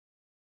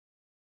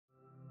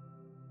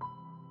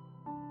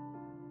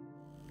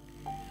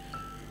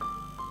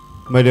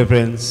My dear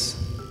friends,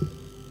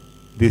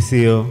 this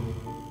year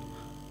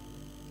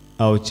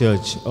our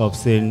Church of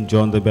St.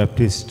 John the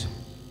Baptist,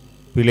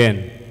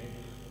 Pilen,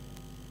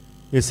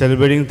 is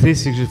celebrating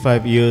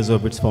 365 years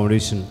of its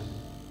foundation.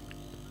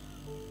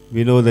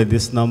 We know that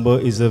this number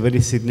is a very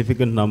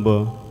significant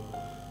number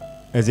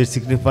as it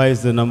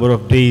signifies the number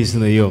of days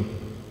in a year.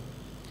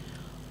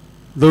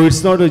 Though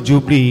it's not a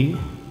jubilee,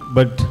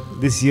 but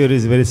this year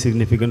is very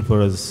significant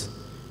for us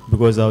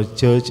because our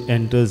church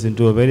enters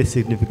into a very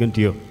significant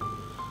year.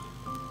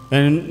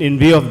 And in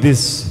view of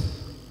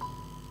this,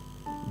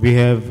 we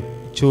have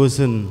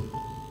chosen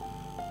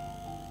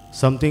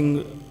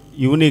something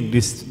unique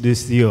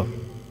this year.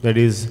 That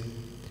is,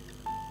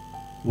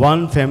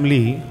 one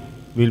family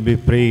will be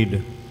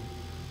prayed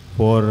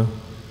for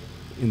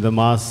in the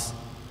Mass,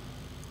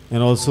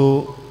 and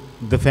also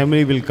the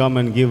family will come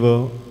and give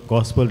a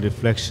gospel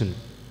reflection.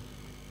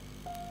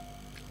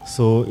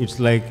 So it's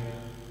like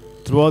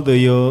throughout the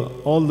year,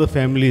 all the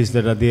families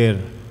that are there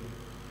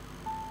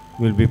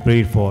will be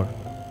prayed for.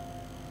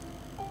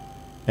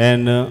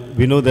 And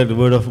we know that the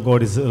Word of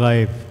God is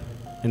alive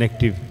and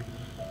active.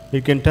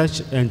 It can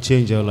touch and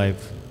change our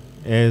life.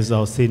 As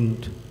our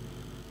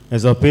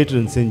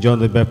patron, St. John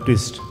the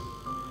Baptist,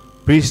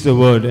 preached the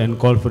Word and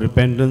called for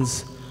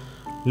repentance,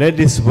 let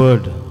this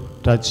Word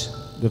touch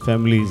the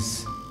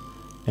families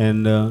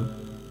and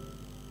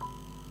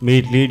may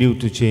it lead you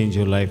to change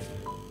your life.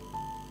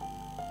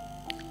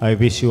 I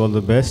wish you all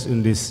the best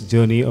in this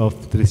journey of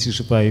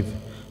 365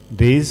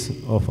 days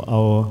of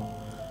our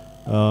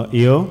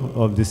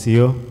this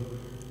year,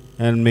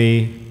 and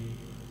may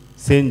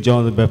St.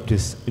 John the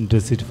Baptist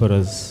intercede for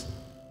us.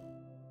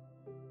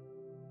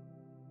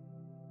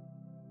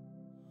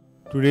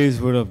 Today's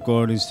word of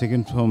God is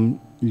taken from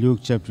Luke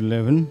chapter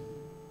 11,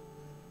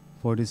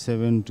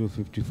 47 to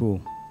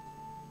 54.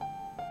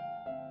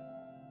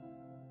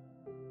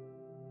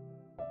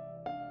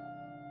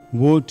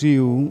 Woe to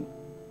you,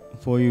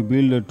 for you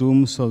build the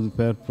tombs of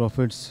the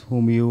prophets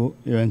whom your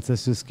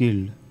ancestors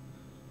killed.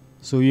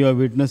 So you are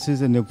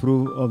witnesses and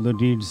approve of the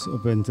deeds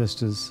of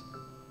ancestors.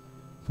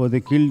 For they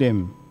killed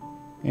them,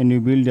 and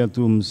you build their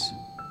tombs.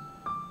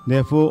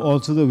 Therefore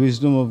also the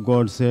wisdom of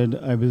God said,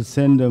 I will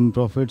send them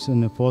prophets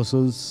and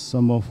apostles,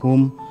 some of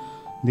whom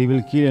they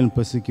will kill and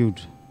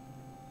persecute,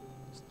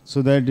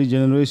 so that the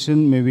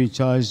generation may be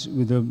charged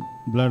with the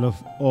blood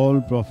of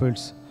all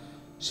prophets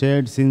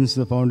shed since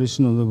the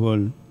foundation of the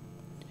world,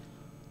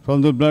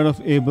 from the blood of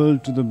Abel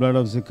to the blood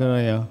of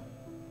Zechariah,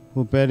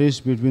 who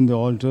perished between the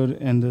altar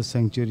and the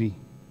sanctuary.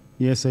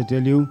 Yes, I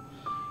tell you,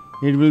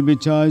 it will be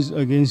charged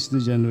against the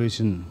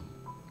generation.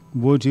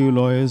 Woe to you,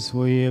 lawyers,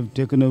 for you have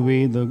taken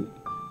away the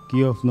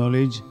key of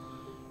knowledge.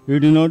 You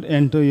do not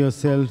enter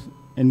yourself,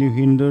 and you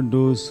hindered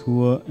those who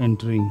were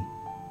entering.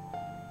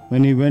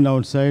 When he went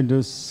outside,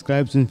 the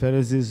scribes and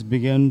Pharisees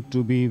began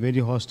to be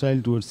very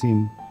hostile towards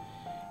him,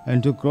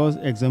 and to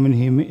cross-examine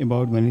him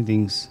about many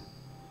things,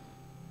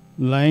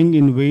 lying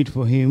in wait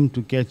for him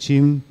to catch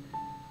him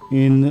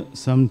in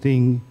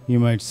something he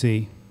might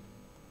say.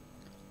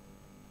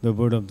 The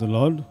word of the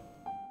Lord.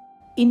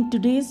 In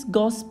today's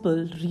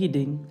Gospel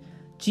reading,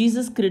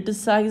 Jesus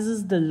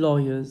criticizes the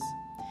lawyers,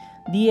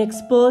 the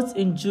experts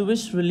in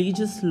Jewish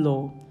religious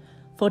law,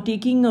 for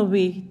taking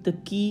away the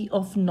key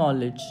of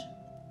knowledge.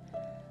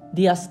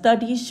 Their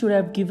studies should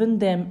have given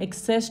them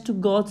access to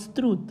God's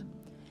truth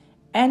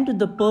and to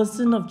the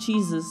person of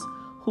Jesus,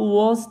 who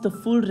was the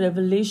full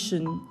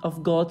revelation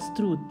of God's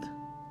truth.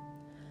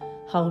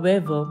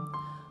 However,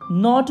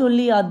 not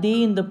only are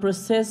they in the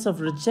process of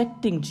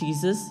rejecting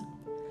Jesus,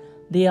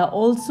 they are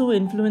also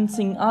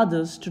influencing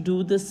others to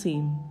do the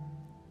same.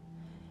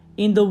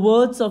 In the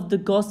words of the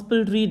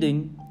Gospel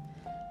reading,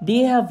 they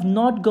have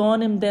not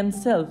gone in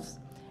themselves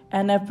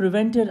and have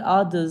prevented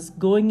others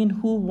going in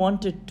who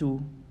wanted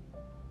to.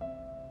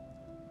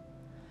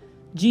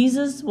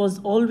 Jesus was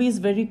always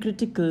very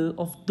critical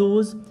of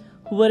those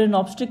who were an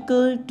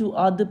obstacle to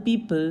other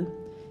people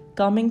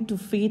coming to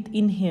faith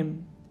in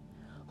Him,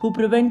 who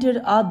prevented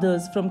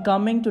others from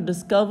coming to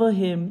discover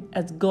Him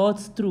as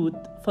God's truth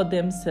for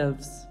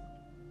themselves.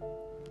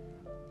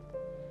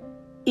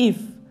 If,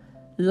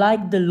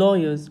 like the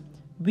lawyers,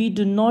 we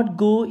do not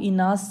go in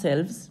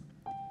ourselves,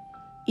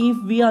 if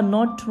we are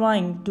not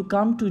trying to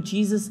come to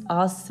Jesus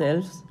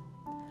ourselves,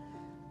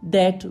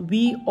 that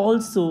we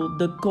also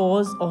the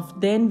cause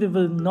of, then we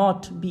will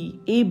not be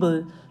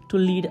able to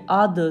lead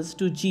others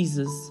to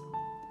Jesus,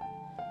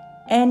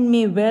 and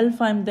may well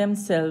find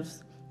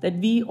themselves that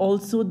we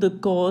also the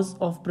cause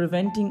of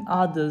preventing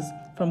others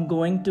from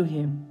going to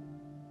Him.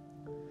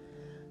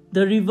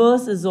 The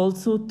reverse is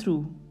also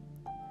true.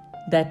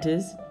 That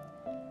is,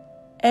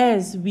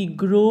 as we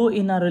grow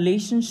in our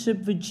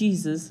relationship with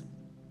Jesus,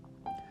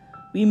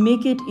 we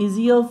make it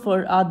easier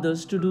for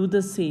others to do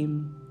the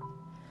same.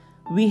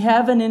 We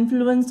have an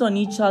influence on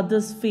each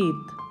other's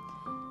faith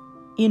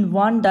in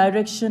one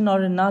direction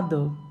or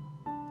another.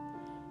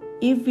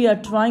 If we are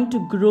trying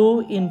to grow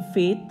in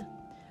faith,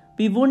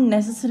 we won't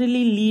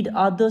necessarily lead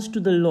others to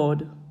the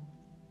Lord.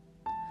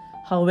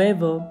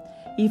 However,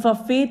 if our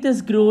faith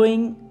is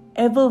growing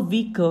ever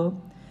weaker,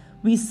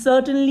 we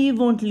certainly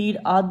won't lead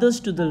others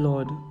to the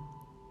Lord.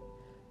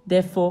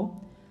 Therefore,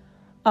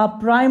 our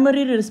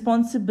primary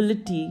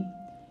responsibility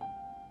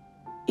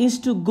is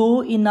to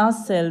go in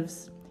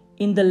ourselves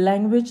in the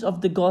language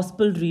of the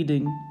gospel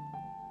reading.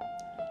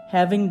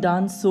 Having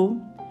done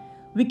so,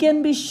 we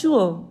can be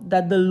sure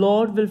that the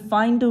Lord will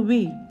find a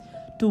way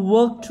to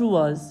work through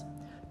us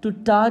to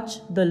touch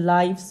the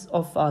lives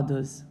of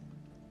others.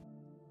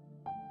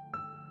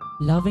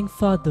 Loving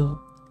Father,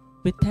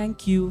 we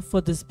thank you for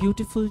this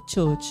beautiful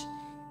church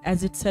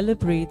as it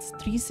celebrates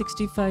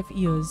 365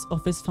 years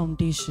of its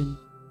foundation.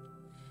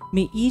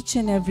 May each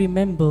and every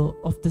member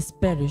of this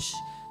parish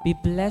be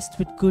blessed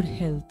with good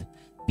health,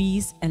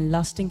 peace, and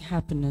lasting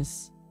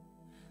happiness.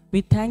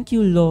 We thank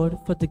you, Lord,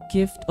 for the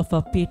gift of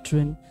our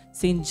patron,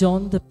 Saint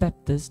John the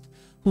Baptist,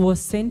 who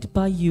was sent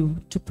by you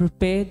to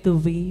prepare the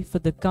way for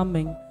the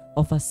coming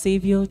of our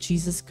Savior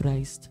Jesus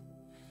Christ.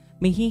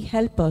 May He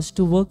help us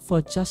to work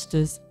for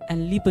justice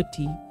and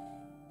liberty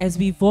as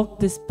we walk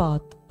this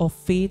path of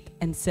faith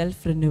and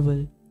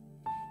self-renewal.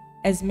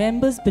 As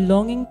members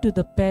belonging to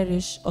the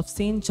parish of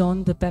Saint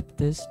John the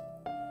Baptist,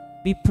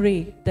 we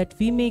pray that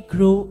we may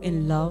grow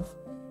in love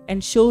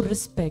and show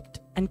respect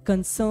and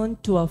concern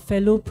to our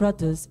fellow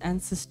brothers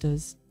and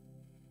sisters.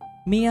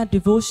 May our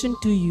devotion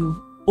to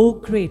you, O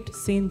great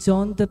Saint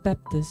John the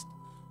Baptist,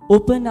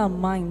 open our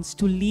minds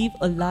to live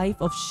a life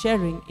of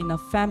sharing in our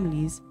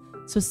families,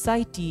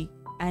 society,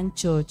 and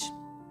church.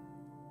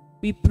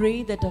 We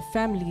pray that our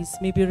families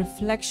may be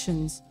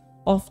reflections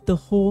of the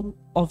home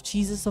of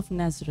Jesus of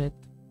Nazareth.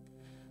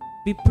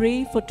 We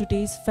pray for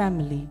today's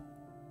family.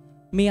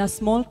 May our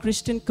small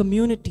Christian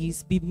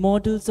communities be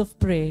models of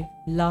prayer,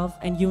 love,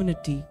 and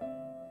unity.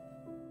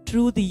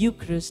 Through the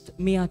Eucharist,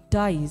 may our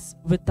ties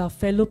with our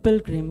fellow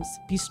pilgrims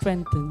be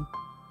strengthened.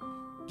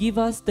 Give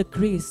us the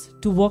grace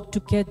to walk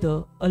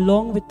together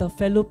along with our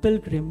fellow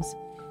pilgrims,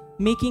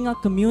 making our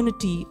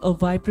community a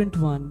vibrant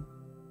one.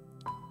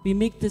 We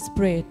make this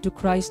prayer to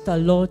Christ our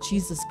Lord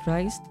Jesus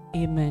Christ.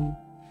 Amen.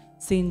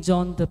 Saint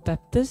John the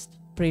Baptist,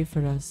 pray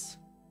for us.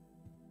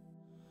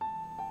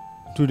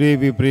 Today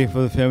we pray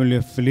for the family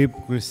of Filipe,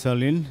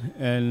 Christaline,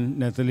 and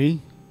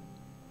Natalie.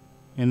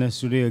 And as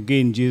today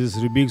again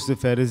Jesus rebukes the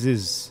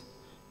Pharisees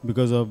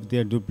because of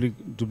their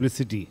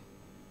duplicity,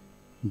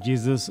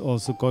 Jesus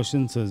also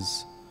cautions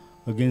us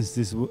against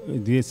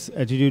this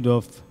attitude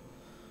of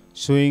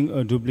showing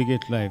a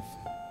duplicate life.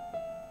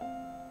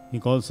 He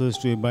calls us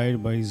to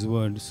abide by His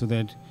word so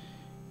that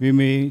we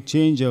may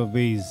change our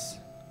ways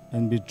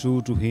and be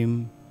true to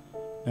Him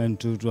and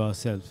true to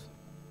ourselves.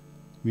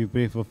 We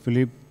pray for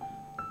Filipe,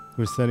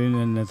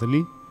 Christaline, and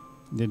Natalie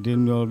that they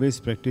may always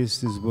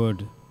practice His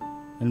word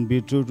and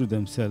be true to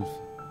themselves.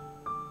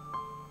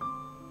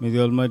 May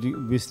the Almighty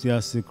wish the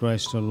ask of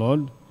Christ our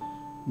Lord.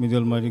 May the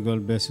Almighty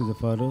God bless you, the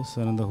Father,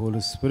 Son, and the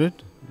Holy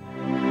Spirit.